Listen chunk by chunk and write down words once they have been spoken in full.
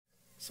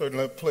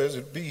Certainly a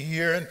pleasure to be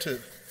here and to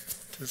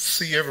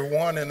see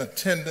everyone in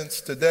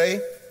attendance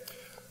today.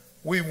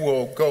 We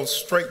will go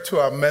straight to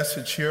our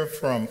message here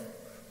from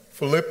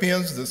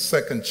Philippians, the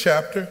second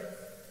chapter,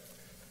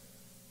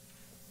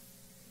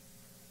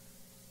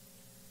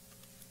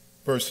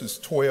 verses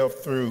 12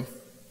 through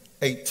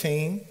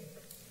 18.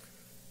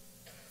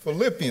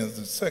 Philippians,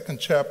 the second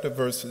chapter,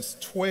 verses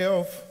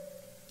 12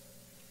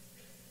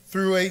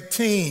 through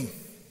 18.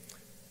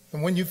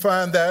 And when you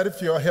find that,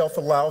 if your health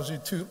allows you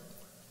to,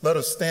 let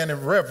us stand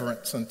in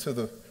reverence unto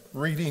the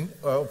reading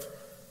of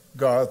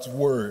God's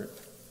word.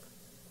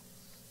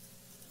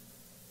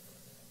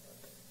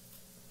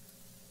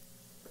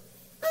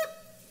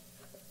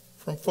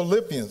 From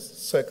Philippians,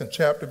 second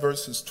chapter,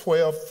 verses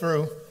 12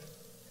 through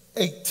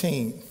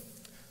 18.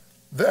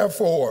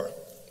 Therefore,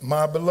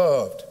 my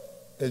beloved,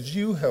 as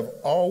you have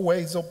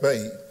always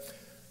obeyed,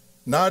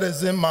 not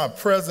as in my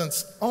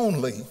presence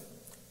only,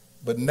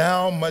 but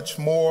now much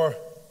more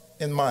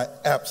in my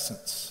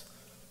absence,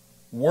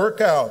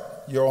 work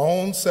out your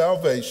own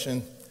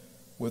salvation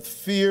with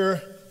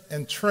fear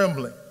and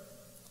trembling.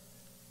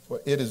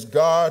 For it is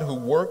God who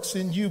works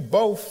in you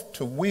both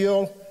to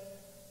will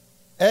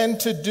and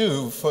to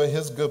do for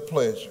his good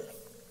pleasure.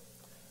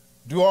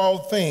 Do all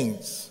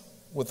things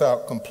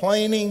without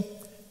complaining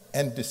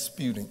and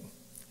disputing,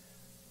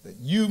 that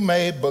you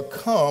may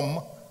become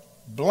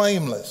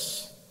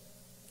blameless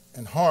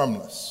and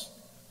harmless,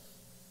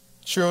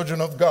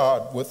 children of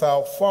God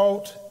without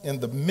fault in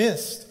the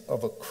midst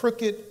of a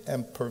crooked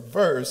and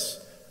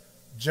perverse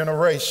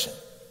generation,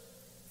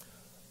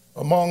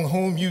 among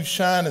whom you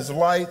shine as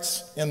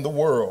lights in the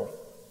world,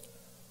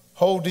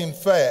 holding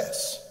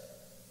fast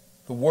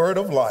the word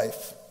of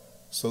life,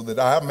 so that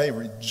I may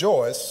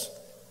rejoice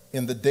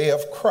in the day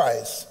of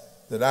Christ,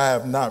 that I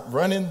have not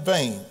run in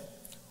vain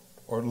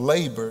or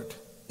labored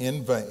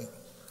in vain.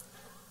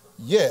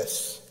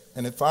 Yes,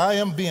 and if I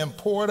am being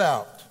poured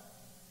out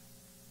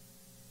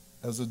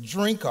as a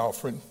drink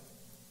offering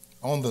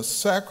on the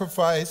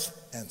sacrifice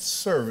and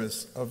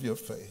service of your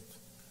faith,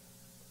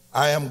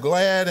 I am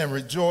glad and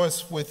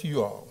rejoice with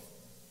you all.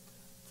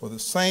 For the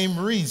same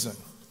reason,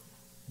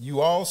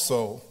 you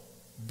also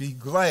be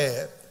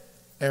glad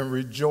and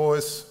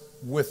rejoice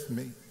with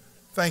me.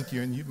 Thank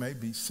you, and you may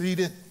be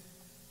seated.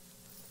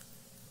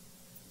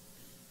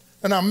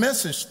 And our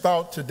message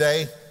thought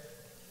today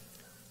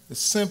is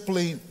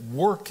simply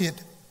work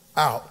it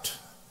out.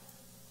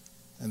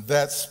 And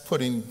that's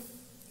putting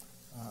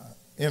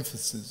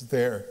emphasis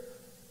there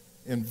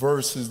in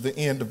the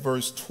end of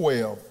verse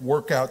 12.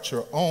 Work out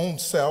your own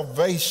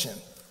salvation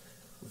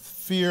with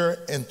fear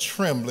and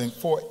trembling,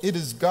 for it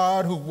is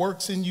God who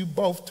works in you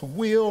both to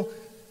will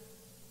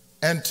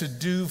and to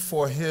do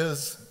for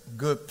his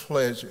good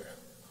pleasure.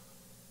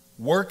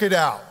 Work it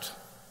out.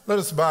 Let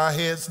us bow our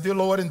heads. Dear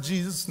Lord, in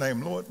Jesus'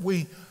 name, Lord,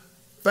 we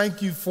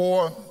thank you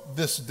for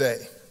this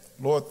day.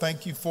 Lord,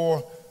 thank you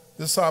for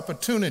this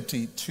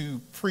opportunity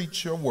to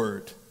preach your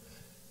word.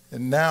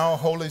 And now,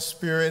 Holy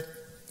Spirit,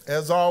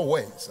 as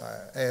always,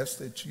 I ask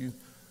that you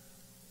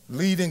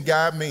lead and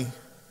guide me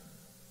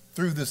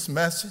through this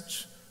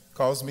message.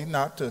 Cause me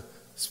not to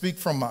speak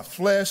from my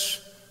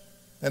flesh.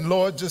 And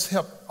Lord, just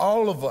help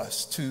all of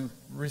us to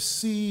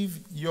receive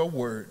your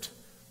word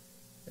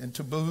and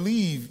to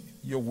believe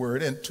your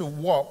word and to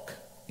walk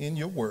in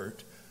your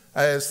word.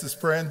 I ask this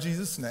prayer in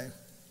Jesus' name.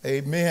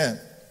 Amen.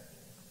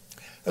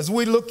 As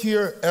we look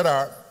here at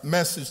our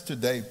message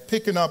today,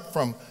 picking up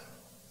from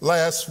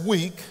last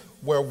week,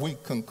 where we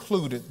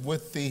concluded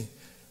with the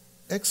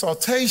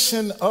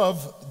exaltation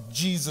of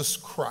Jesus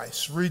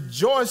Christ,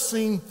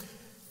 rejoicing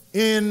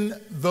in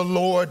the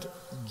Lord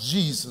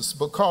Jesus,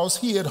 because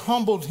he had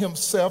humbled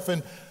himself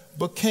and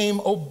became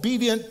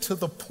obedient to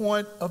the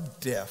point of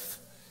death,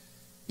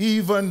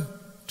 even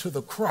to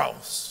the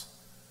cross,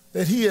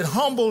 that he had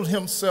humbled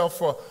himself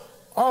for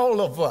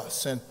all of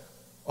us and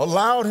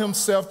allowed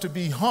himself to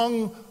be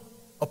hung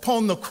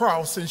upon the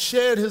cross and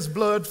shed his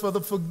blood for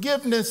the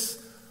forgiveness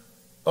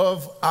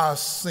of our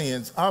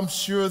sins. I'm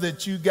sure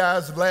that you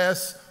guys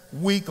last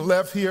week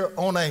left here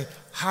on a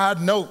high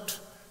note,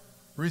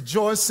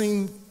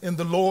 rejoicing in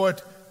the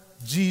Lord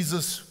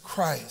Jesus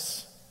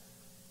Christ.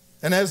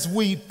 And as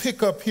we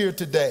pick up here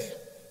today,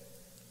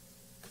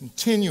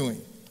 continuing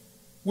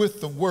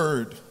with the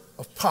word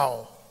of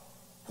Paul,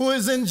 who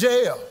is in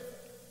jail,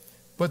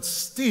 but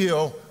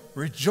still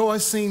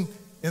rejoicing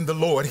in the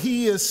Lord.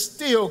 He is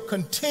still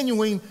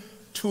continuing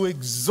to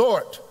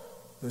exhort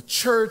the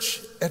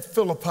church at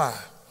Philippi.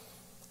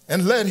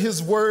 And let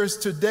his words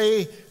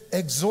today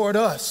exhort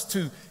us,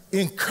 to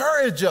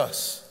encourage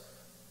us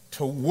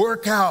to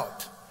work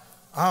out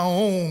our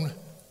own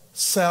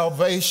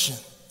salvation.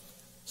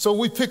 So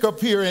we pick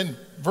up here in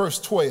verse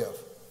 12.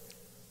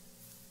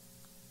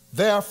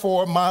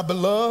 Therefore, my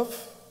beloved,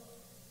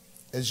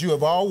 as you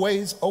have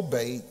always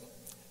obeyed,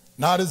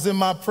 not as in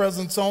my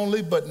presence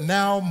only, but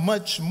now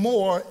much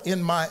more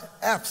in my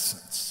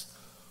absence,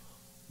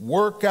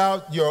 work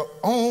out your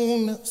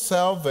own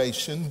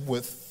salvation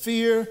with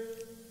fear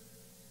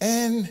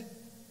and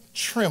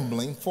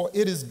trembling, for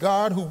it is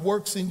God who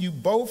works in you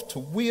both to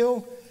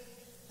will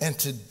and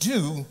to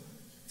do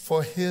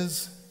for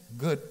his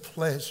good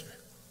pleasure.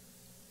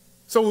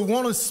 So we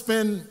want to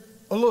spend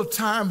a little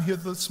time here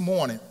this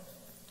morning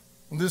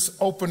on this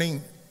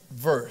opening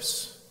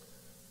verse.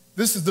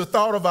 This is the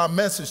thought of our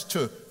message,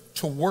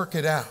 to work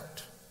it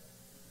out.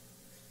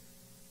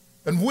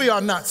 And we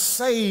are not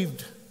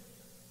saved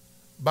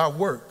by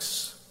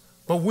works,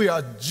 but we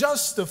are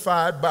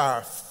justified by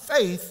our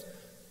faith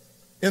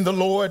in the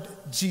Lord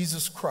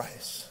Jesus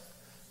Christ.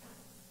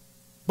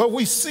 But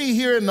we see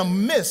here in the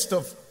midst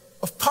of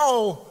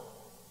Paul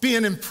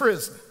being in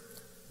prison,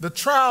 the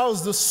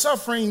trials, the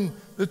suffering,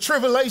 the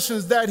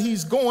tribulations that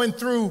he's going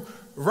through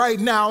right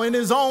now in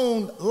his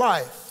own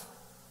life,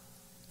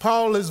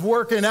 Paul is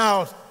working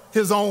out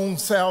his own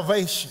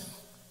salvation.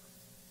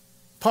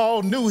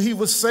 Paul knew he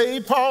was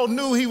saved. Paul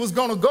knew he was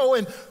going to go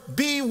and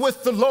be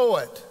with the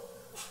Lord.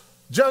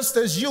 Just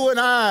as you and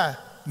I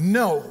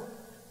know,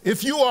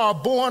 if you are a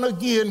born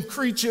again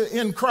creature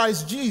in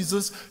Christ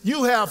Jesus,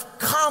 you have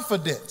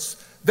confidence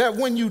that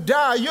when you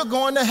die, you're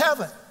going to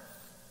heaven.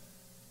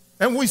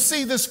 And we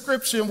see this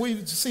scripture and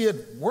we see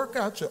it, work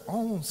out your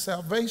own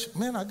salvation.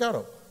 Man, I got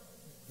to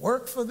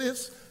work for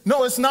this.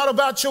 No, it's not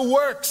about your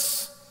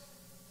works.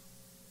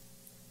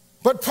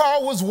 But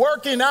Paul was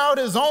working out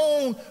his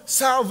own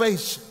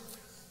salvation.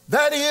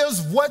 That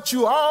is what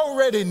you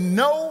already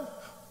know.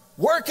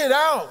 Work it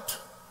out.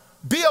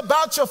 Be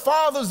about your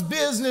Father's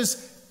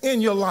business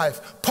in your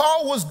life.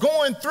 Paul was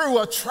going through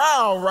a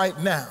trial right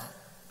now.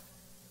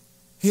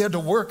 He had to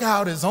work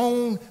out his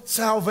own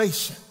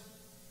salvation.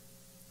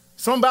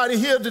 Somebody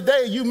here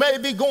today, you may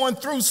be going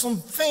through some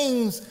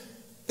things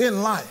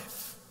in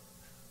life.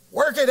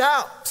 Work it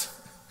out.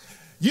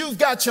 You've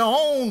got your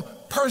own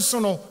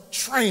personal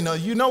trainer.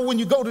 You know, when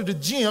you go to the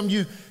gym,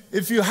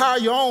 if you hire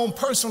your own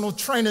personal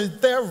trainer,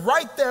 they're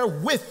right there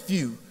with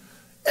you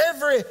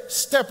every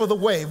step of the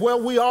way.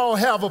 Well, we all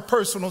have a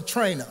personal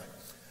trainer,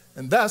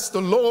 and that's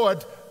the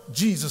Lord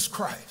Jesus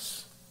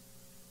Christ.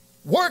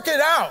 Work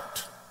it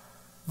out.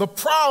 The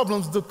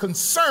problems, the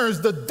concerns,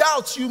 the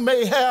doubts you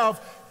may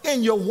have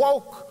in your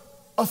walk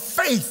of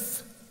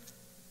faith.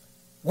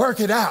 Work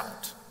it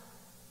out.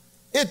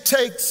 It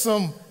takes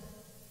some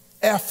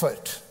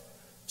effort.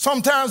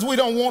 Sometimes we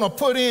don't want to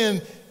put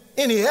in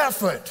any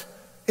effort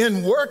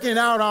in working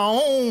out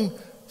our own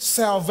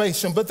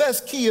salvation, but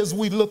that's key as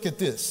we look at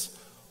this.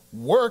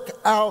 Work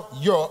out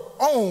your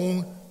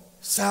own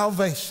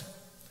salvation.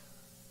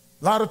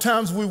 A lot of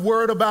times we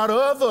worried about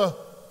other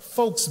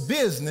folks'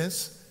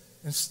 business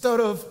instead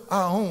of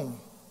our own.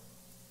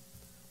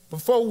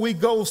 Before we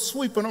go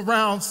sweeping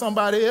around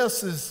somebody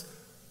else's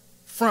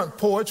front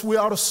porch, we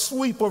ought to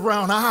sweep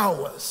around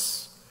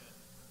ours.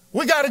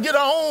 We got to get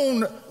our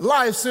own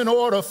lives in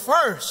order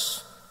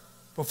first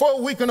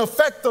before we can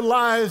affect the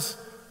lives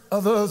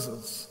of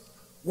others.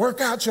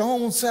 Work out your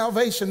own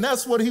salvation.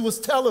 That's what he was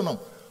telling them.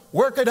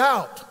 Work it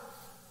out.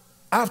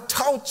 I've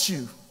taught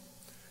you.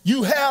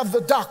 You have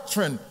the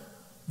doctrine,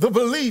 the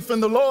belief in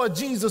the Lord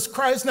Jesus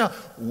Christ. Now,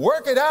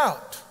 work it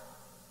out.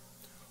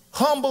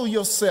 Humble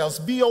yourselves.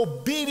 Be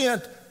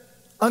obedient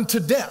unto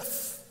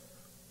death,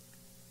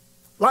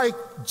 like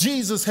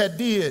Jesus had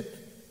did,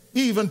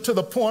 even to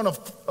the point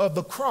of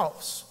the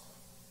cross.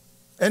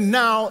 And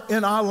now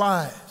in our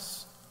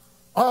lives,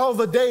 all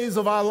the days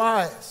of our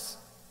lives,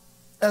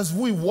 as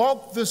we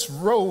walk this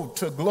road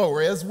to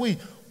glory, as we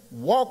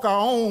walk our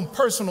own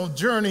personal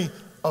journey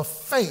of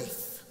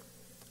faith,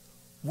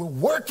 we're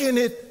working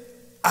it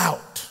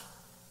out.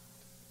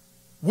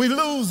 We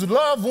lose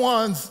loved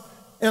ones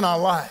in our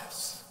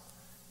lives.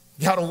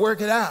 Got to work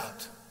it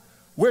out.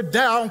 We're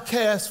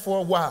downcast for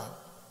a while.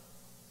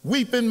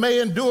 Weeping may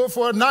endure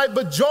for a night,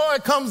 but joy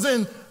comes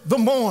in the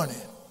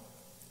morning.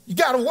 You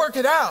got to work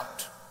it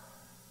out.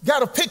 You got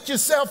to pick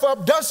yourself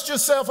up, dust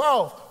yourself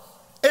off,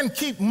 and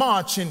keep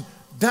marching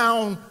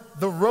down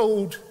the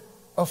road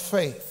of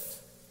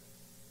faith.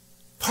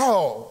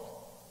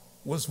 Paul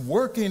was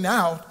working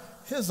out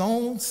his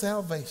own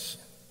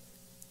salvation.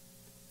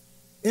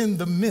 In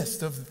the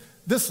midst of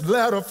this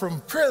letter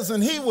from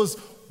prison, he was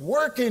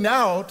working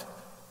out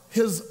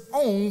his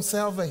own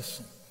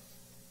salvation.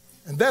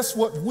 And that's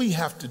what we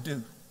have to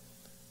do.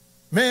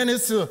 Man,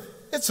 it's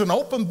an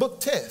open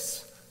book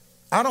test.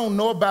 I don't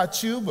know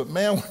about you, but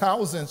man, when I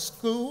was in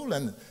school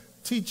and the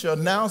teacher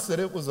announced that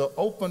it was an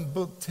open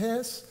book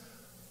test,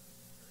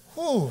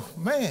 whew,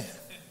 man,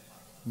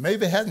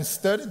 maybe hadn't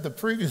studied the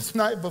previous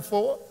night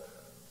before.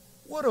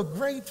 What a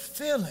great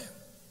feeling.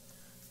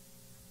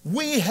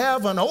 We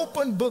have an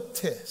open book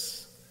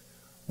test.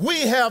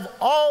 We have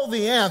all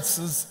the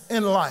answers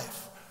in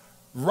life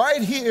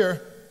right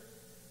here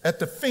at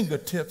the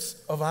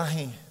fingertips of our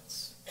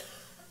hands.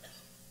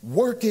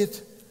 Work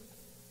it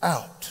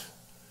out.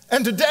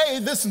 And today,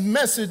 this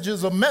message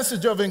is a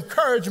message of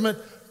encouragement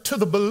to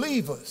the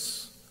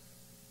believers.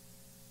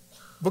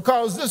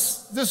 Because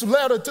this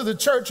letter to the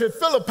church at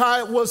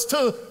Philippi was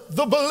to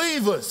the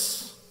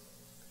believers.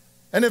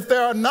 And if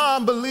there are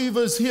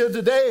non-believers here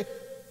today,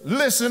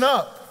 listen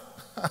up.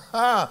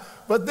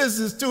 But this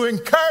is to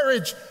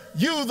encourage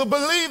you, the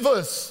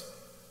believers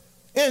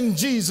in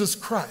Jesus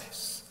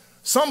Christ.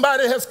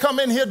 Somebody has come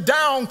in here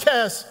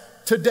downcast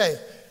today,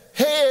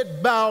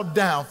 head bowed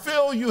down.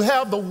 Feel you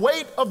have the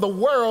weight of the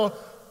world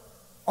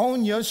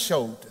on your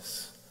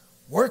shoulders.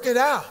 Work it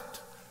out.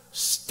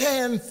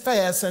 Stand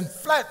fast and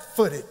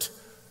flat-footed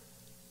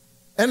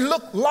and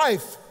look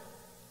life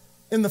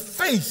in the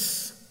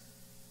face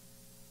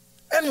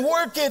and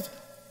work it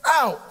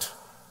out.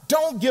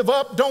 Don't give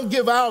up, don't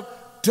give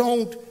out,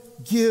 don't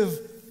give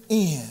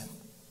in.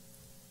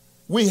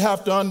 We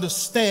have to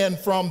understand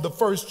from the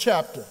first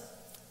chapter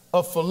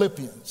of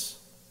Philippians,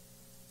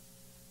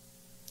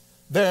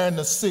 there in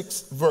the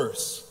 6th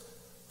verse,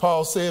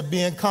 Paul said,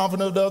 being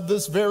confident of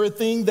this very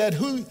thing, that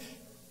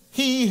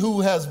he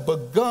who has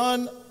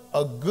begun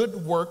a good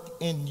work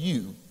in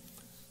you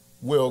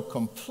will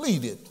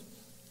complete it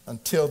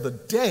until the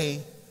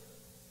day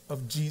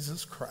of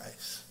Jesus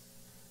Christ.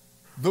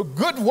 The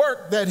good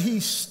work that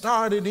he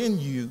started in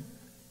you,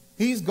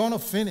 he's going to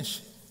finish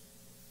it.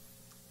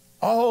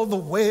 All the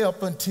way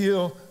up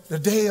until the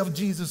day of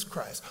Jesus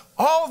Christ.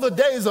 All the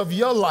days of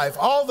your life,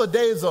 all the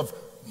days of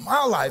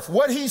my life,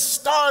 what he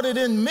started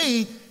in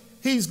me,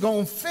 he's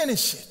going to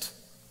finish it.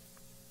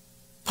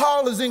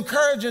 Paul is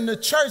encouraging the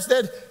church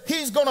that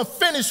he's going to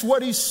finish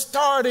what he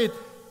started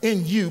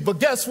in you. But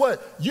guess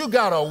what? You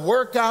got to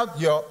work out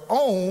your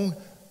own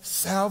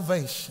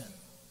salvation.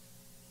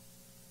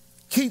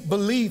 Keep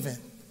believing.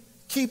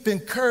 Keep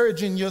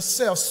encouraging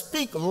yourself.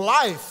 Speak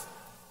life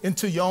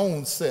into your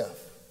own self.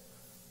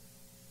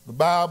 The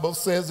Bible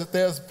says that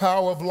there's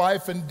power of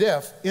life and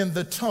death in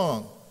the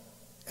tongue.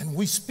 And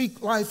we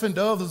speak life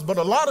into others, but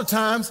a lot of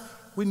times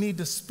we need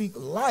to speak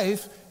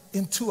life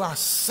into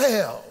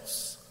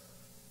ourselves.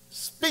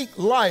 Speak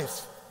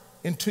life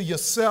into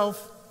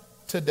yourself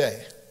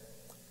today.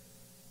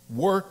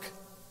 Work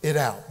it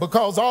out.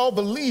 Because all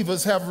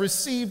believers have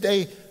received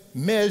a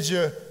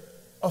measure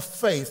of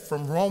faith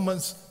from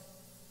Romans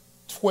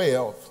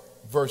 12,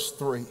 verse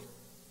 3.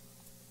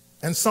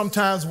 And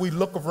sometimes we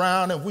look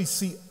around and we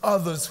see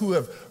others who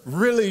have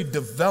really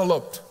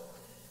developed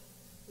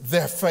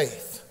their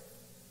faith.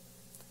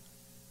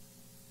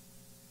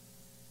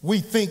 We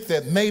think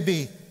that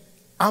maybe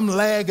I'm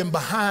lagging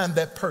behind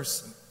that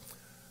person.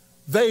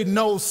 They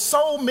know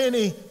so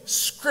many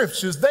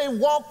scriptures. They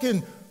walk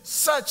in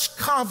such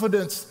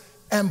confidence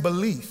and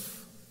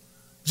belief.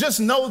 Just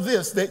know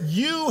this, that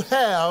you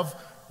have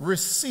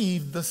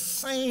received the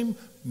same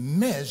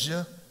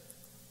measure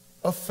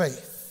of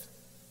faith.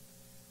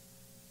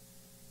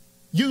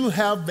 You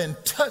have been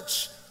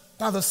touched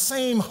by the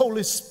same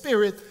Holy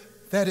Spirit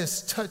that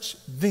has touched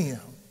them.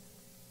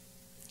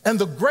 And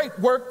the great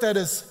work that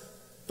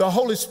the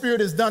Holy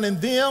Spirit has done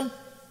in them,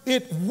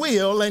 it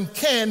will and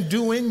can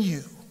do in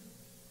you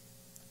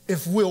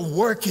if we'll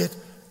work it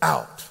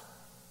out.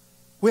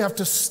 We have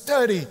to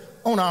study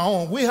on our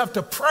own. We have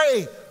to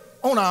pray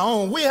on our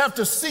own. We have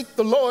to seek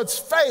the Lord's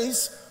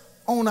face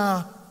on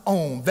our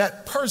own.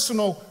 That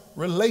personal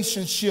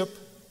relationship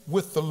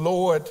with the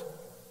Lord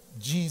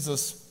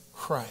Jesus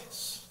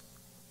Christ.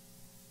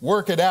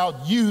 Work it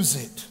out, use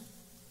it.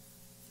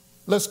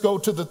 Let's go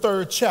to the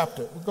 3rd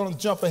chapter. We're going to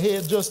jump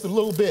ahead just a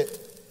little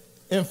bit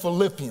in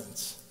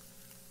Philippians.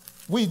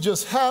 We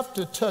just have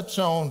to touch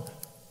on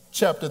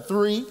chapter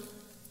 3,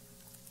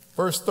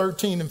 verse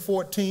 13 and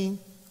 14.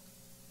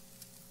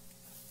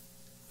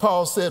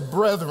 Paul said,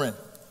 brethren,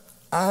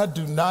 I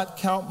do not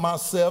count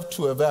myself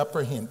to have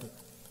apprehended.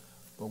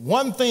 But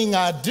one thing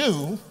I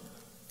do,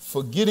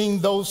 forgetting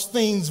those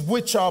things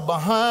which are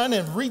behind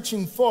and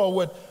reaching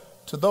forward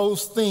to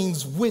those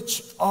things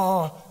which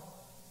are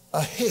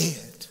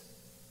ahead.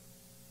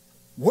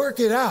 Work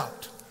it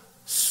out.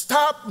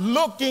 Stop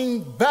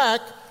looking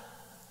back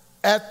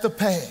at the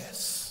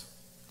past.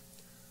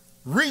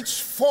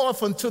 Reach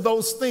forth unto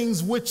those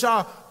things which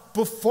are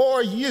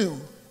before you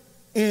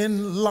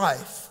in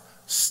life.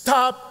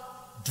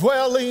 Stop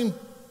dwelling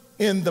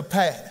in the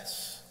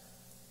past.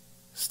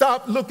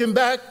 Stop looking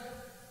back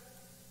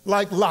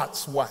like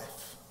Lot's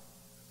wife.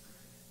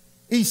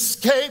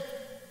 Escape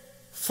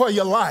for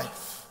your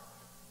life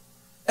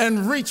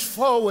and reach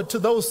forward to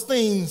those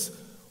things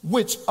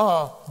which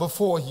are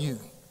before you.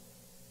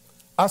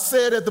 I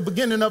said at the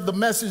beginning of the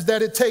message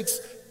that it takes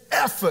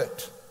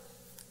effort.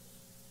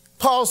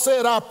 Paul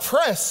said, I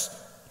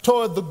press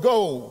toward the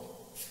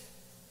goal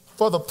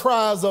for the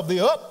prize of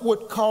the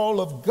upward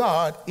call of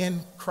God in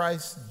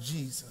Christ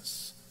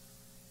Jesus.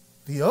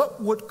 The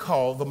upward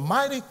call, the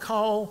mighty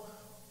call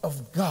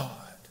of God.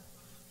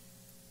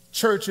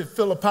 Church at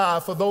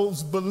Philippi, for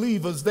those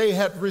believers, they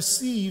had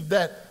received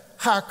that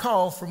high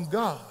call from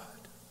God.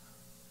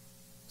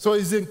 So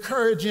he's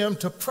encouraging them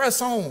to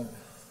press on.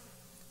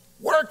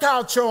 Work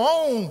out your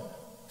own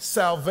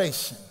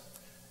salvation.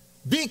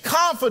 Be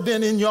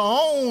confident in your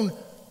own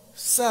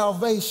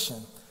salvation.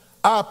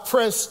 I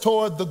press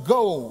toward the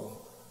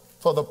goal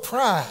for the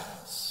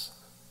prize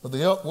of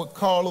the upward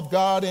call of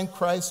God in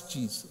Christ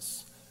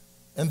Jesus.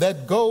 And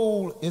that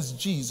goal is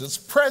Jesus.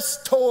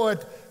 Press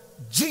toward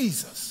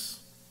Jesus.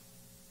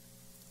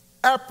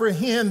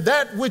 Apprehend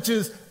that which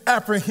is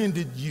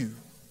apprehended you.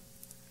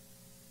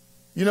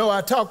 You know,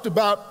 I talked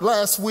about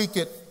last week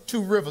at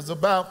Two Rivers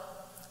about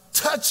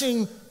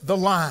touching the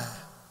line.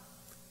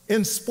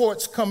 In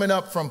sports coming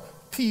up from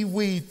Pee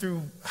Wee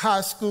through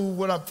high school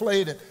when I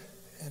played in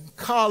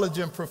college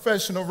and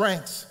professional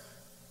ranks,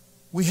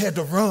 we had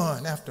to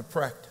run after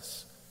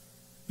practice.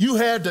 You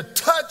had to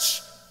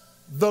touch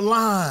the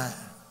line.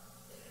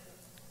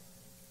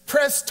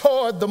 Press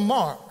toward the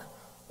mark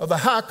of the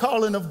high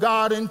calling of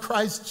God in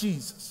Christ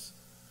Jesus.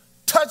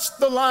 Touch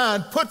the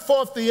line, put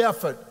forth the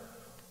effort,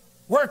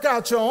 work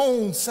out your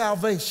own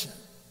salvation.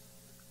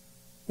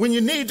 When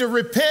you need to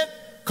repent,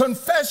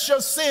 confess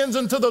your sins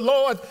unto the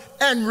Lord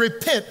and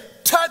repent.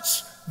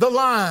 Touch the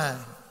line.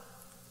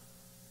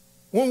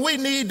 When we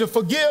need to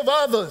forgive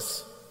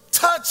others,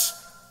 touch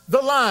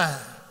the line.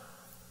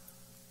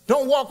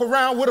 Don't walk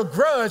around with a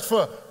grudge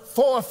for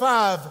 4 or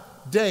 5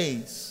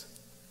 days.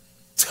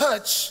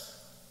 Touch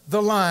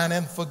the line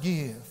and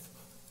forgive.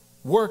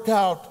 Work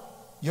out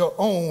your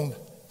own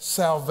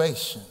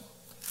salvation.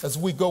 As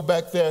we go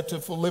back there to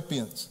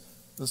Philippians,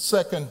 the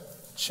 2nd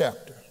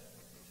chapter.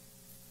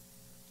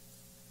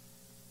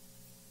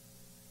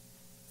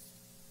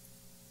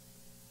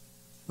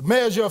 The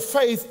measure of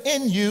faith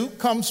in you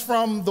comes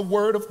from the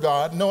word of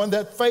God, knowing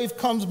that faith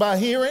comes by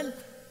hearing,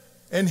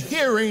 and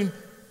hearing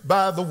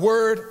by the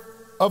word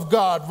of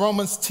God.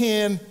 Romans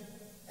 10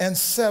 and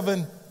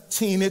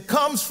 17. It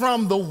comes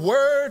from the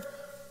word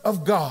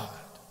of God.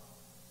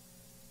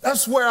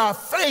 That's where our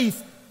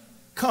faith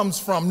comes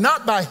from,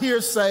 not by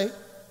hearsay,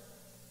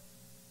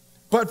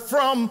 but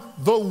from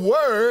the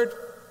word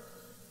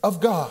of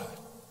God.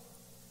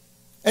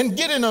 And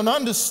getting an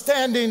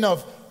understanding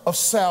of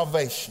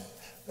salvation.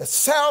 That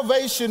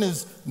salvation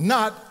is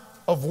not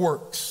of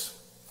works.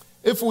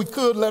 If we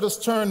could, let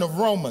us turn to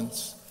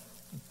Romans,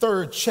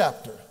 3rd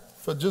chapter,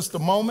 for just a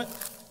moment.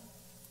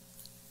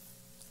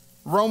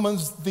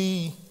 Romans,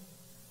 the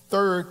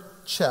 3rd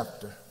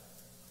chapter.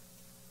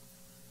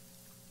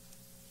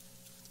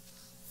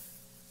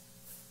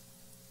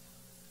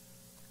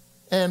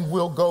 And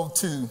we'll go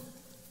to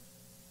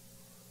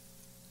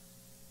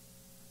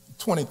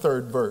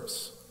 23rd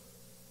verse.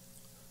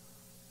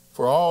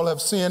 For all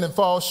have sinned and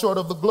fall short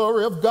of the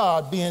glory of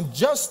God, being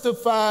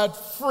justified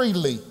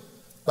freely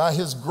by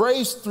his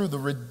grace through the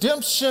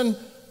redemption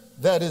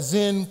that is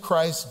in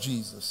Christ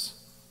Jesus,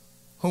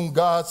 whom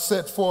God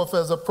set forth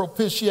as a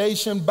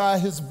propitiation by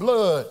his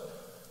blood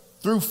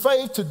through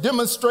faith to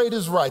demonstrate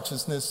his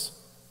righteousness,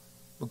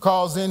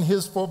 because in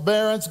his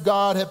forbearance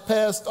God had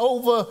passed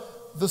over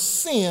the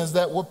sins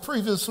that were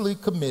previously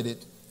committed,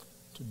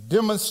 to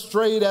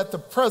demonstrate at the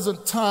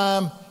present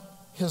time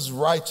his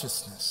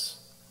righteousness,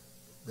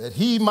 that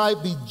he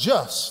might be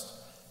just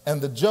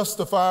and the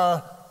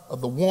justifier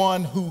of the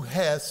one who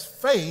has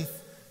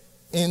faith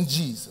in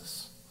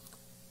Jesus.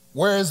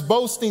 Whereas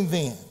boasting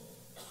then,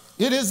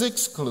 it is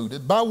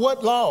excluded. By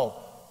what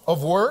law?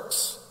 Of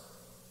works?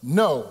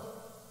 No,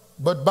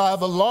 but by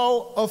the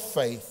law of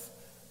faith.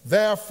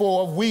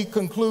 Therefore, we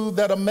conclude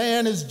that a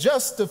man is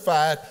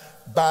justified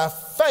by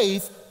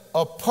faith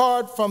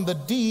apart from the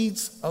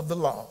deeds of the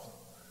law.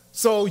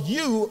 So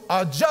you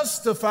are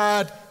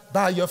justified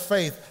by your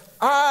faith.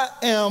 I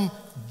am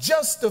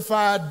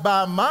justified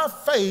by my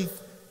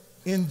faith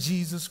in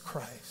Jesus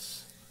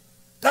Christ.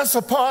 That's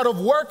a part of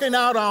working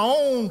out our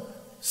own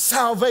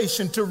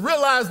salvation, to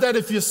realize that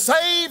if you're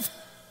saved,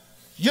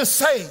 you're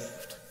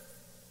saved.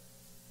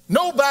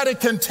 Nobody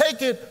can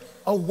take it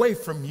away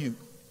from you.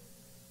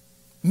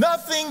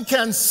 Nothing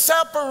can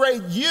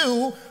separate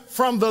you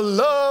from the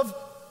love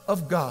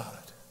of God.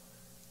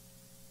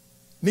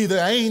 Neither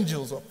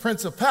angels or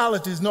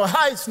principalities, nor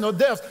heights, nor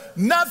depths.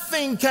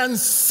 Nothing can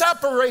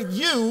separate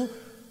you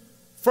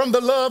from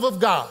the love of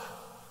God.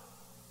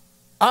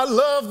 I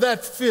love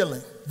that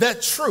feeling,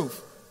 that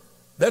truth,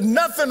 that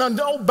nothing or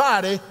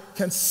nobody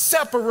can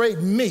separate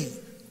me,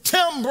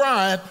 Tim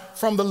Bryant,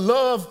 from the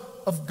love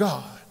of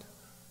God.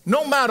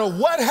 No matter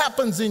what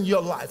happens in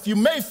your life, you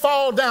may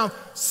fall down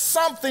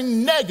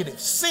something negative.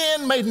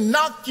 Sin may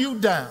knock you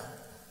down,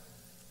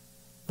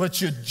 but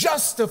you're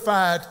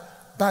justified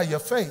by your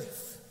faith.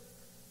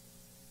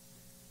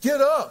 Get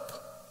up.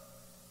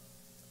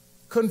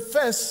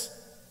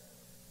 Confess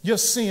your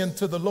sin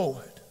to the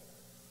Lord,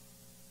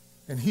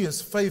 and he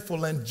is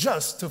faithful and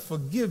just to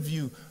forgive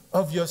you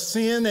of your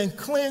sin and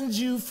cleanse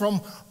you from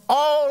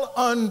all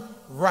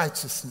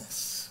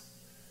unrighteousness.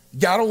 You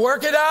got to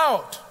work it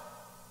out.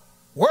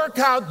 Work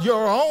out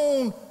your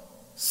own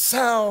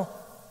salvation.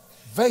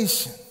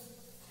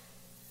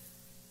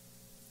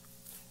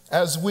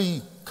 As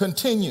we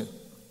continue,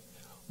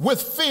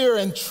 with fear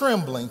and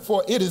trembling,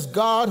 for it is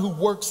God who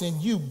works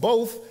in you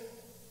both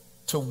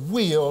to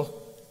will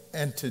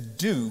and to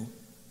do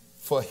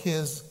for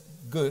his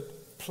good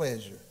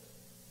pleasure.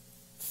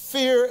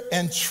 Fear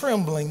and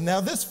trembling.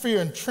 Now, this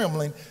fear and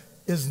trembling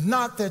is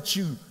not that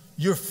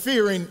you're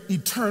fearing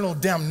eternal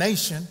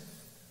damnation,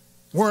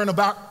 worrying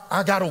about,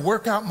 I got to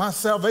work out my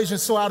salvation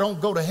so I don't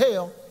go to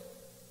hell.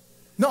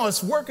 No,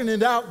 it's working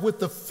it out with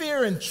the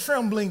fear and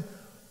trembling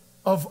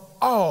of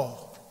awe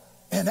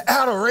and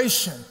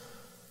adoration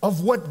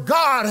of what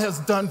God has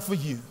done for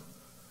you.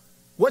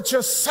 what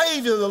your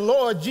Savior, the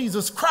Lord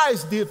Jesus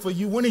Christ, did for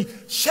you when he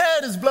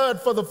shed his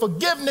blood for the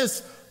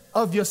forgiveness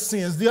of your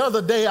sins. The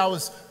other day I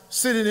was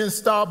sitting in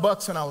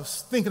Starbucks and I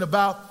was thinking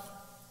about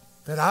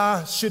that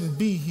I shouldn't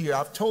be here.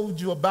 I've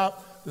told you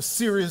about the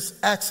serious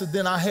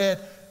accident I had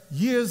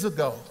years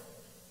ago.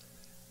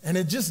 And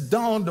it just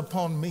dawned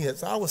upon me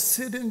as I was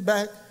sitting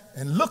back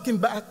and looking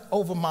back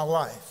over my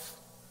life.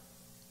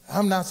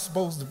 I'm not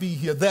supposed to be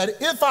here. That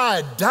if I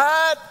had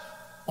died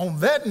on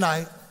that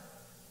night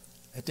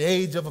at the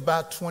age of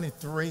about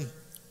 23,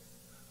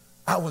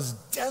 I was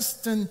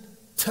destined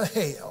to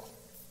hell.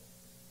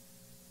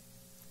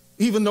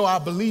 Even though I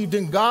believed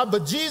in God,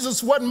 but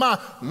Jesus wasn't my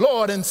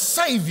Lord and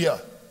Savior.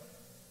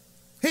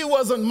 He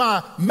wasn't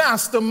my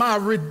master, my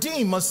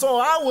redeemer. So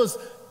I was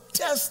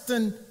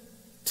destined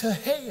to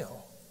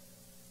hell.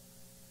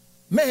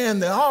 Man,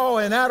 the awe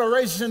and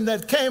adoration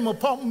that came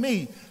upon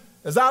me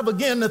as I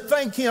began to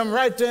thank him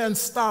right there in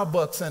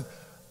Starbucks. And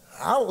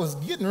I was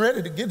getting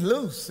ready to get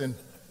loose. And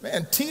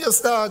man, tears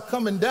started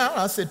coming down.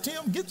 I said,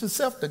 Tim, get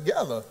yourself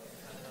together.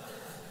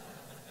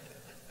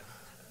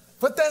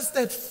 But that's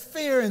that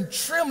fear and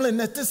trembling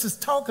that this is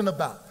talking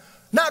about.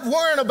 Not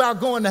worrying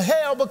about going to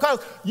hell because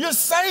you're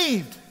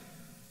saved.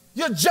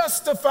 You're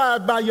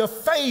justified by your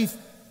faith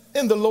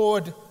in the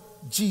Lord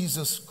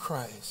Jesus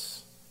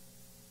Christ.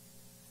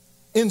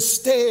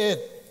 Instead,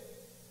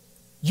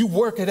 you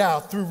work it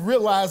out through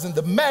realizing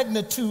the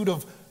magnitude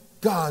of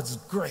God's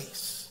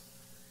grace.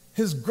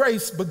 His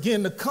grace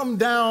began to come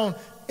down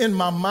in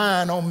my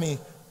mind on me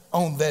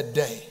on that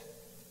day.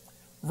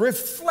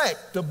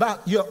 Reflect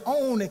about your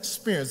own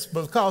experience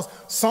because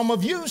some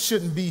of you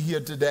shouldn't be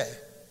here today.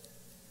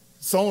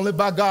 It's only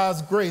by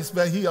God's grace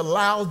that he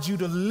allowed you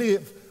to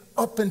live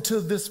up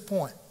until this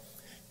point.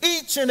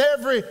 Each and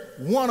every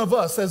one of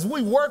us, as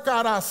we work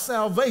out our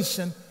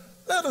salvation,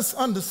 let us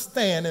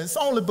understand it's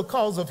only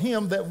because of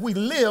him that we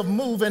live,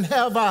 move, and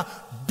have our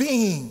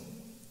being.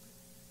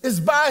 It's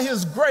by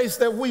his grace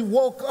that we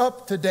woke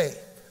up today,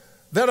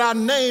 that our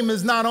name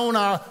is not on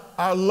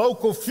our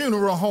local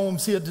funeral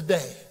homes here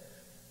today.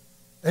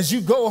 As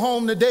you go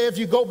home today, if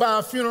you go by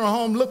a funeral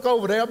home, look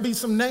over, there'll be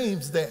some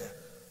names there.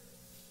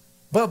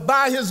 But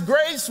by his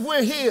grace,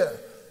 we're here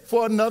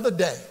for another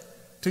day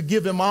to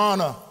give him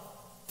honor,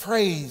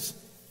 praise,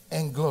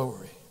 and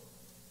glory.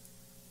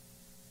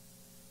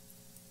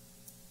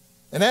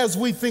 And as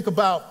we think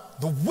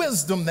about the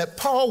wisdom that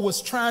Paul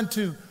was trying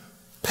to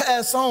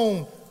pass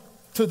on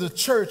to the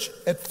church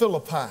at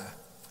Philippi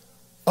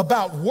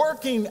about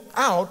working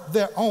out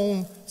their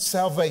own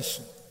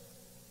salvation,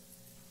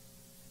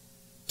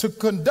 to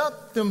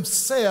conduct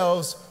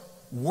themselves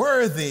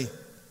worthy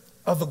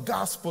of the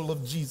gospel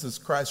of Jesus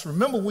Christ.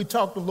 Remember, we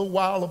talked a little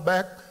while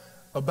back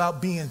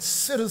about being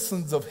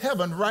citizens of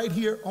heaven right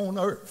here on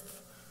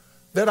earth,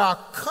 that our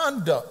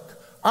conduct,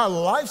 our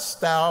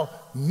lifestyle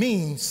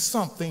means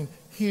something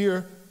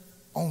here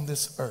on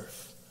this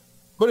earth.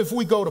 But if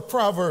we go to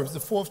Proverbs, the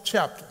 4th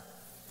chapter,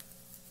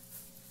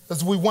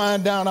 as we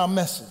wind down our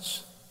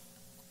message,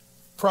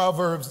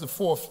 Proverbs, the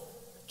 4th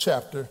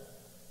chapter,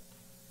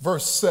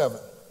 verse 7.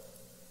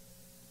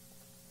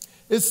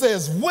 It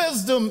says,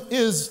 wisdom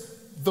is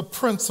the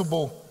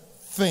principal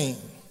thing.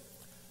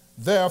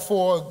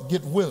 Therefore,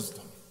 get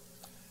wisdom.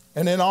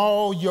 And in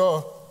all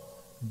your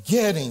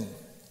getting,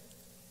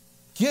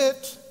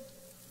 get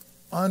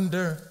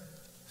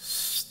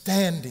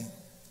understanding.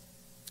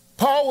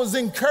 Paul was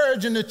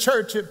encouraging the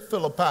church at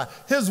Philippi.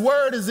 His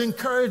word is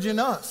encouraging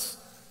us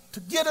to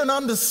get an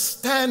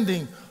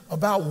understanding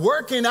about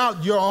working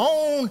out your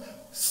own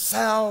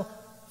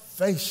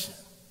salvation.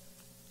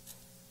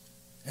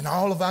 And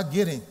all of our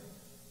getting,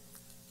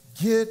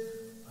 get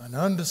an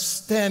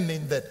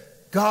understanding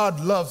that God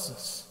loves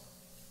us,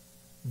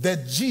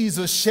 that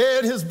Jesus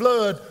shed his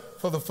blood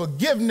for the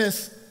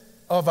forgiveness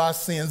of our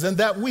sins, and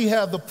that we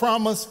have the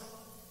promise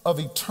of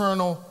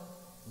eternal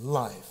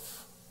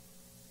life,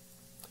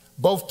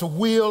 both to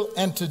will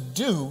and to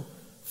do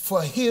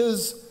for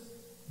his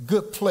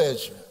good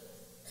pleasure.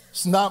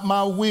 It's not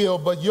my will,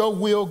 but your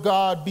will,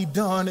 God, be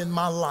done in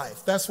my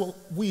life. That's what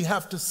we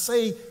have to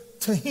say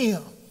to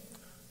him.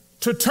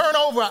 To turn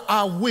over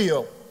our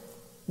will.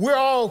 We're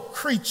all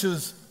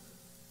creatures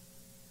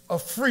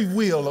of free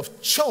will,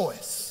 of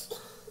choice.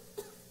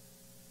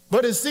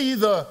 But it's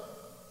either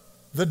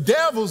the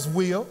devil's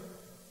will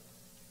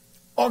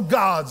or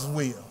God's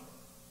will.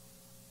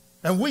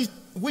 And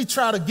we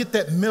try to get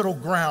that middle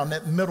ground,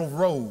 that middle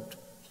road.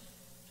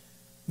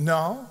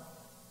 No,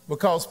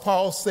 because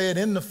Paul said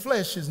in the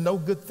flesh is no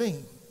good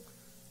thing.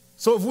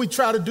 So if we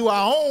try to do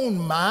our own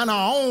mind,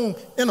 our own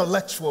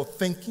intellectual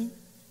thinking,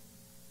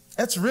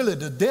 that's really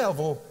the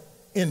devil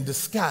in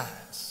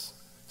disguise.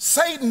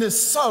 Satan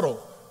is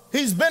subtle.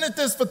 He's been at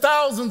this for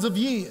thousands of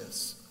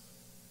years.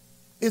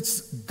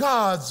 It's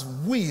God's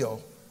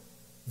will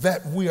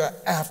that we are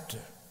after.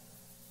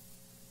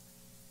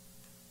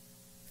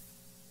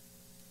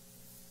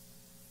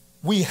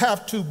 We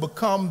have to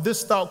become,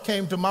 this thought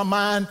came to my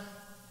mind,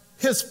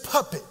 his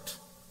puppet.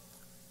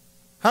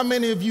 How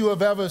many of you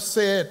have ever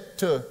said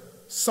to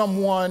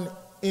someone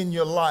in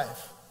your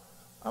life,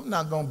 I'm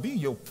not going to be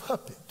your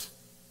puppet.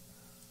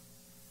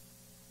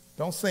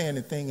 Don't say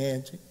anything,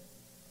 Angie.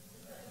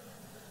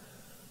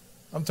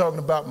 I'm talking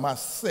about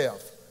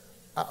myself.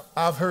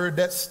 I've heard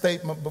that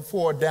statement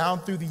before down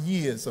through the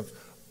years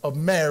of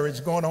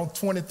marriage, going on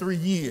 23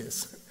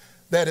 years,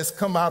 that has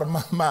come out of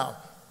my mouth.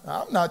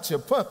 I'm not your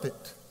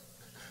puppet.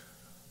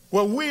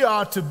 Well, we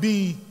are to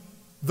be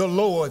the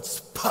Lord's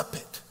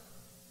puppet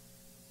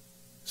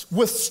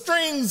with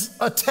strings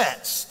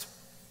attached,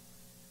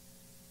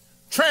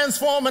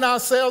 transforming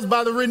ourselves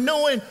by the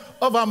renewing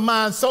of our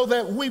minds so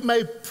that we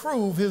may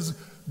prove his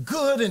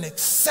good and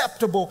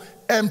acceptable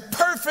and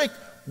perfect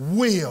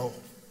will.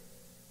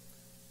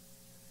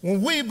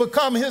 When we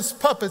become his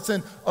puppets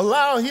and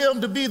allow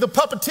him to be the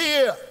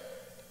puppeteer,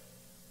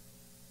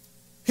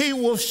 he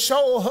will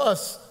show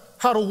us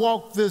how to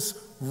walk this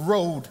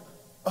road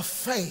of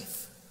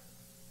faith.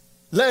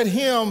 Let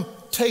him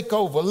take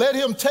over. Let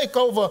him take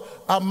over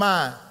our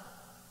mind.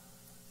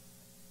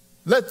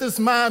 Let this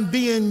mind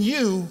be in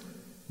you,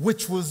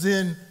 which was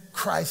in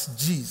Christ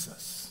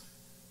Jesus.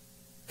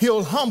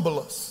 He'll humble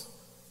us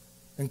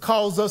and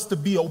cause us to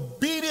be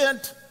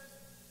obedient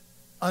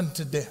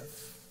unto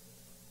death.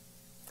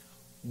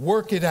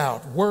 Work it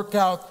out. Work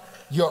out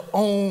your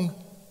own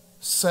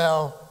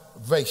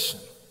salvation.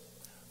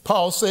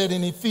 Paul said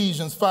in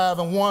Ephesians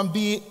 5:1,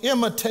 be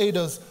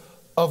imitators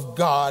of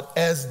God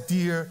as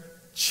dear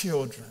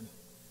children.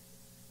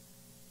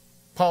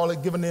 Paul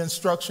had given the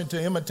instruction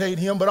to imitate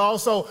him, but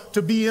also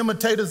to be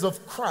imitators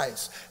of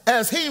Christ,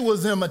 as he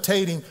was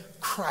imitating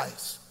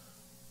Christ.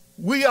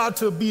 We are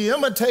to be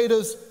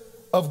imitators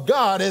of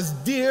God as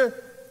dear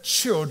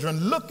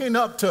children, looking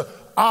up to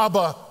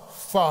Abba,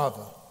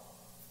 Father.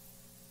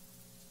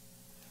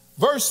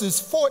 Verses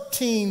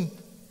 14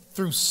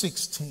 through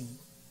 16.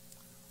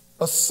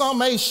 A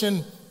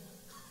summation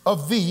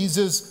of these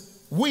is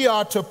we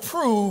are to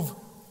prove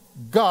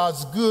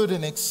God's good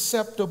and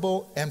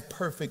acceptable and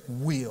perfect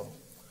will.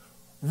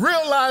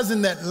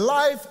 Realizing that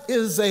life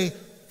is a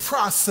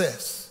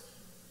process.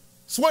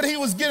 It's what he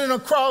was getting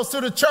across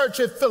to the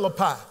church at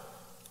Philippi.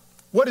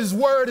 What his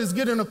word is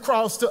getting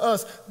across to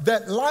us,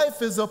 that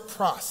life is a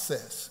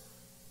process.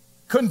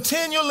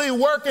 Continually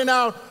working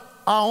out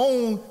our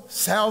own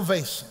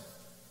salvation.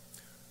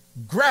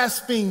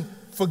 Grasping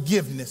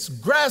forgiveness,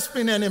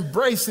 grasping and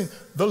embracing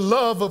the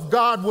love of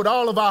God with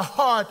all of our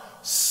heart,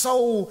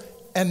 soul,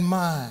 and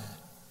mind.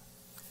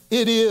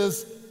 It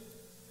is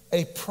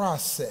a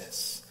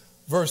process.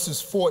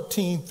 Verses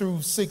 14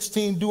 through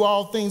 16, do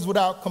all things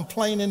without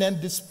complaining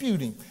and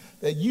disputing,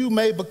 that you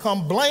may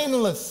become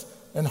blameless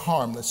and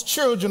harmless,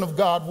 children of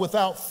God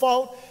without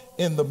fault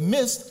in the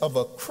midst of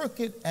a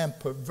crooked and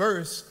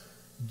perverse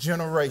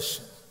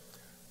generation.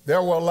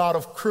 There were a lot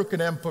of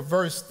crooked and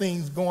perverse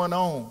things going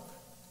on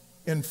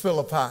in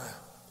Philippi.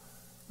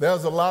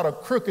 There's a lot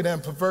of crooked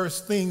and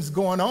perverse things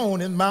going on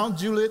in Mount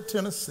Juliet,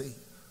 Tennessee.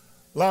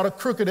 A lot of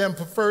crooked and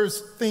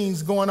perverse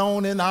things going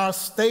on in our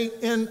state,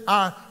 in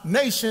our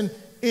nation,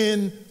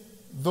 in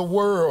the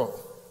world.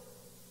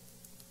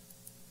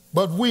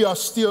 But we are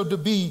still to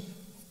be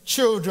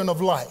children of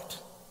light.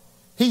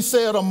 He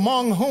said,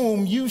 among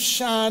whom you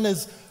shine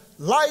as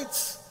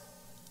lights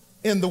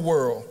in the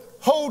world,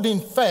 holding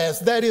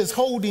fast, that is,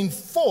 holding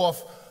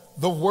forth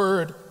the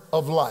word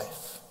of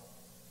life.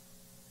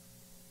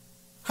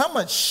 How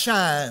much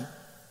shine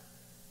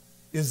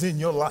is in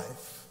your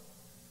life?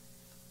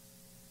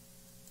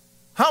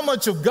 How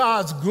much of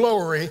God's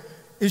glory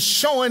is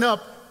showing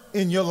up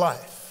in your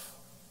life?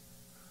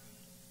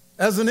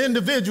 As an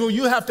individual,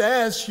 you have to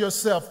ask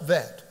yourself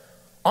that.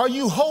 Are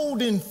you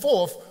holding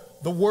forth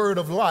the word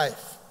of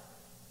life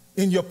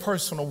in your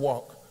personal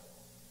walk?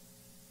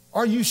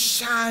 Are you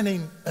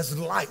shining as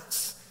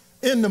lights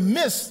in the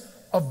midst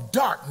of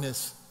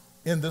darkness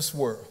in this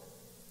world?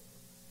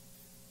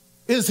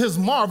 Is his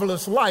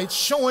marvelous light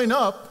showing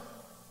up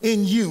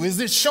in you? Is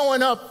it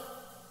showing up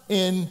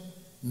in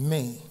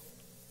me?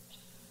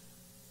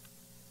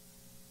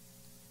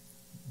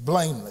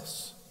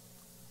 Blameless.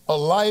 A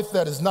life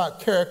that is not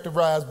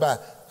characterized by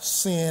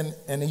sin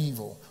and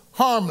evil.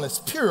 Harmless,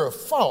 pure,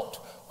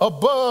 fault,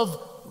 above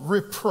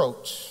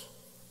reproach.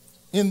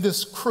 In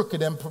this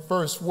crooked and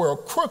perverse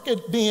world.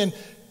 Crooked being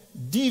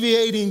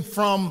deviating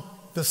from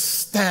the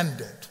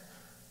standard.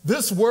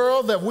 This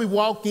world that we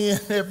walk in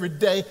every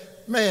day,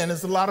 man,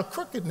 there's a lot of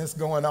crookedness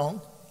going on.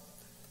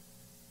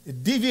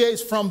 It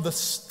deviates from the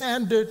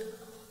standard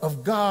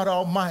of God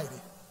Almighty.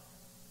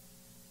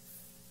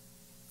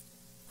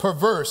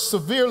 Perverse,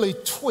 severely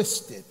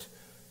twisted,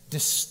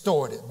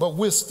 distorted, but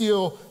we're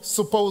still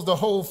supposed to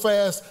hold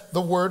fast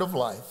the word of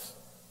life.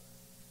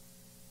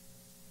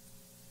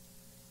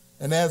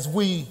 And as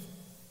we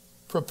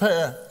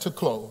prepare to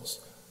close,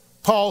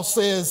 Paul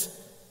says,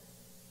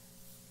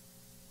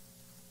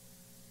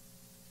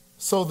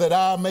 so that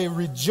I may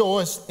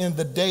rejoice in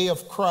the day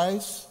of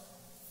Christ,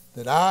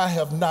 that I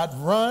have not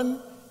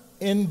run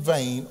in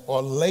vain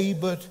or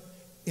labored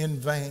in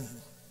vain.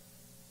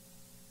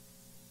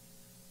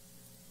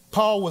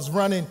 Paul was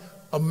running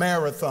a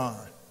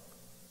marathon.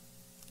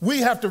 We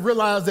have to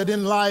realize that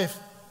in life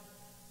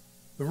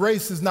The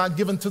race is not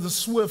given to the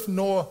swift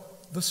nor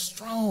the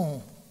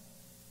strong.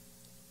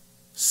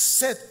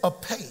 Set a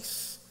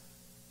pace.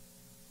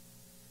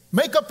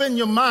 Make up in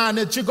your mind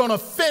that you're going to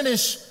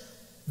finish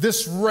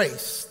this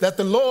race that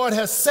the Lord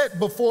has set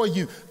before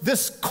you,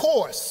 this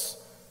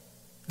course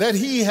that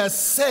he has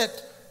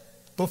set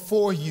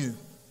before you.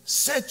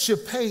 Set your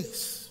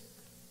pace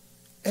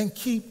and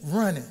keep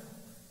running.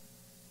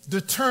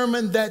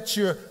 Determine that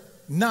you're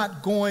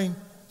not going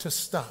to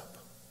stop.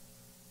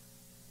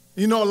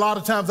 You know, a lot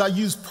of times I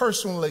use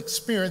personal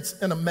experience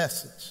in a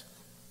message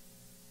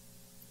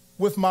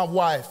with my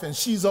wife, and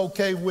she's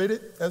okay with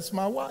it. That's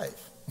my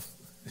wife.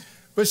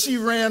 But she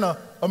ran a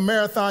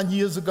marathon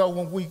years ago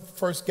when we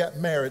first got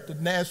married,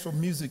 to Nashville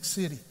Music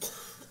City.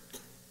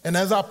 And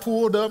as I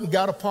pulled up and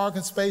got a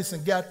parking space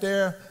and got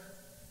there,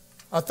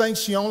 I think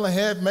she only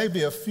had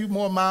maybe a few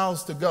more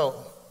miles to go.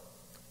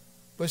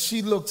 But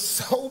she looked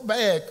so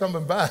bad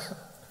coming by.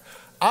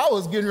 I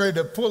was getting ready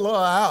to pull her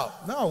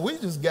out. No, we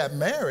just got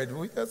married.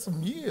 We got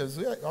some years.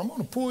 I'm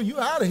going to pull you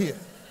out of here.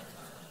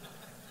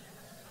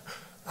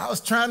 I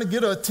was trying to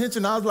get her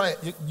attention. I was like,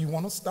 you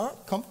want to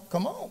stop?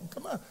 Come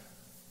on.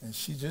 And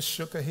she just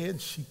shook her head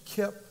and she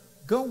kept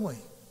going.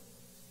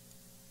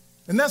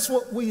 And that's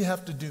what we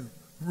have to do.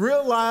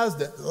 Realize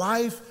that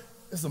life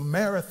is a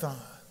marathon.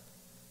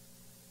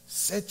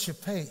 Set your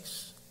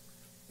pace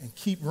and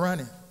keep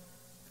running,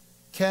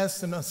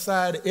 casting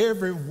aside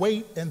every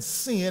weight and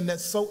sin that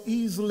so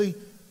easily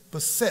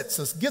besets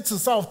us, gets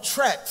us off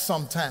track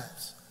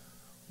sometimes.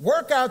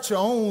 Work out your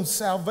own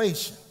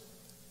salvation.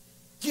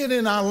 Get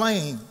in our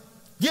lane.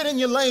 Get in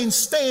your lane,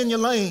 stay in your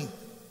lane,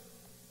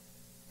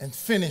 and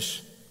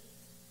finish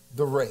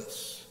the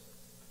race.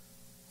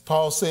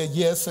 Paul said,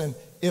 yes, and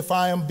if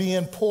I am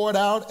being poured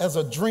out as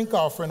a drink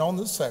offering on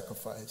the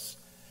sacrifice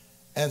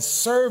and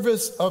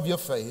service of your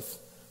faith,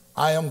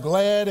 I am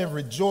glad and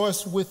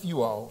rejoice with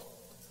you all.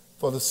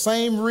 For the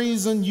same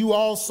reason, you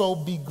also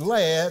be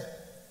glad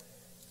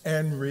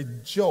and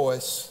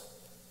rejoice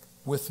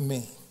with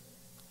me.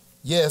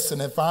 Yes,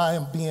 and if I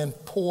am being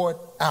poured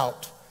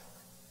out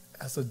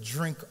as a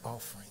drink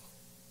offering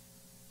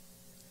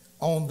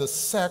on the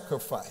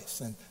sacrifice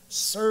and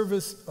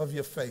service of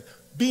your faith,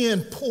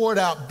 being poured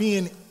out,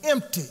 being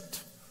emptied.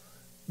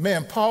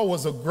 Man, Paul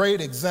was a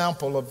great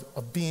example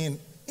of being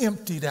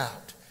emptied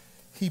out.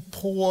 He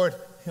poured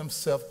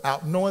himself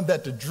out, knowing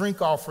that the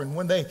drink offering,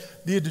 when they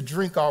did the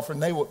drink offering,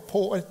 they would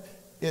pour it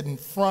in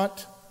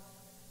front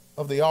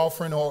of the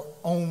offering or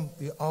on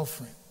the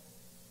offering.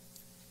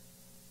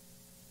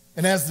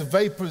 And as the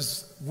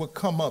vapors would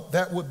come up,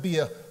 that would be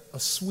a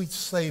sweet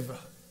savor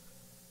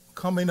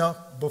coming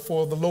up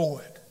before the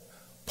Lord.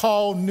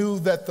 Paul knew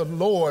that the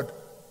Lord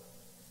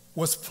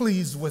was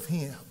pleased with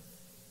him,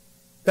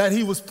 that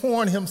he was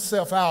pouring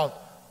himself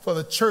out for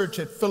the church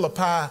at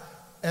Philippi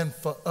and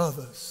for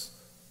others,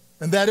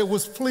 and that it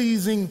was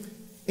pleasing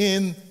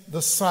in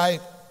the sight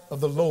of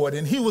the Lord.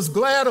 And he was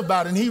glad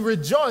about it, and he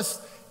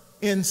rejoiced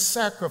in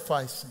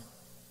sacrificing.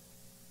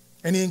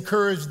 And he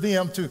encouraged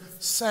them to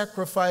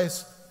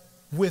sacrifice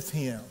with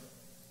him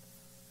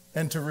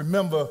and to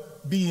remember,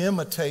 be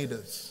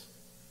imitators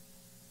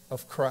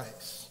of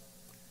Christ.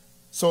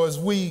 So as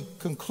we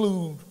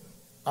conclude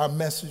our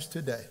message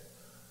today,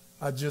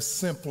 I just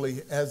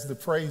simply, as the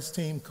praise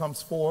team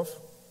comes forth,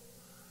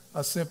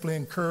 I simply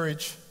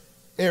encourage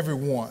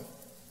everyone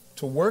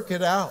to work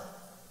it out.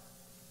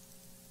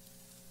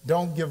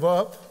 Don't give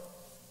up.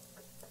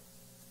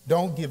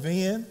 Don't give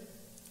in.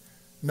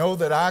 Know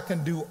that I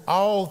can do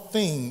all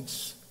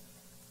things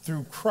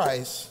through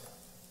Christ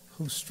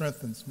who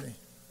strengthens me.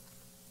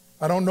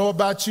 I don't know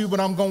about you, but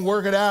I'm going to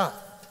work it out.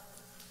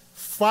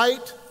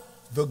 Fight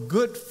the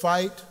good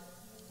fight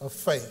of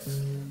faith,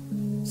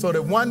 so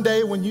that one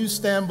day when you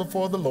stand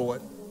before the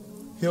Lord,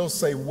 he'll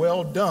say,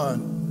 well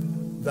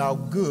done, thou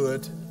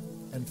good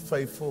and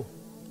faithful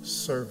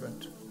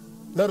servant.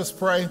 Let us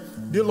pray.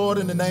 Dear Lord,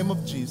 in the name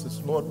of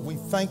Jesus, Lord, we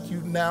thank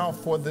you now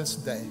for this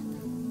day.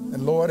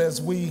 And Lord,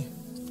 as we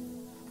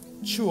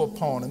chew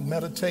upon and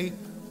meditate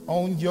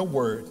on your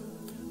word,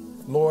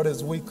 Lord,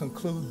 as we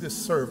conclude this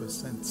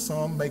service, and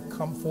some may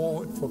come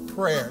forward for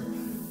prayer,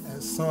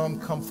 and some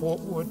come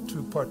forward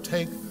to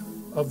partake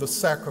of the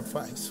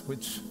sacrifice,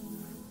 which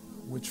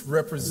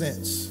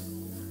represents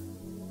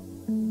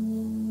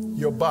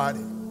your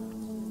body.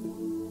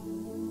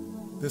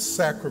 This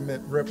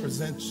sacrament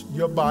represents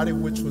your body,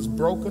 which was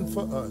broken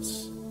for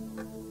us.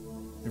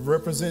 It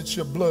represents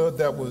your blood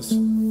that was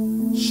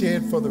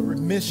shed for the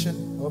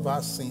remission of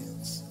our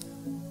sins.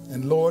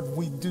 And Lord,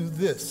 we do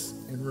this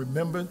in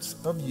remembrance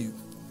of you.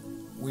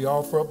 We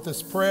offer up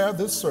this prayer,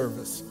 this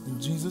service. In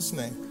Jesus'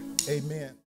 name, amen.